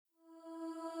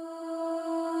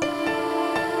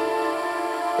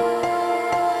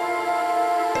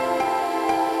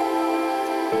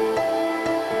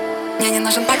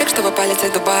нужен папик, чтобы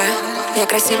полететь в Дубай. Я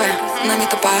красивая, но не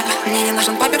тупая. Мне не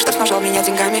нужен папик, чтоб снабжал меня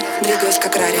деньгами. Двигаюсь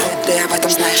как Рари, ты об этом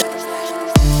знаешь.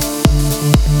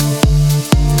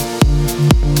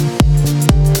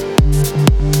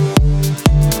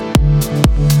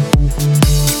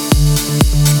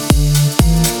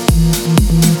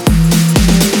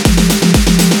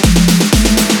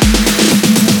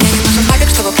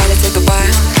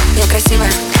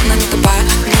 Красивая, но не тупая.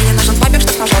 Мне не нужен папик,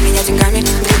 чтоб снабжал меня деньгами.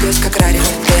 Двигаюсь как Рари,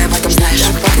 ты об этом знаешь.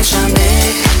 Пахнет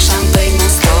Шанель, шампейн на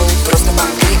стол. Просто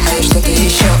бомби, а и что-то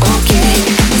еще окей.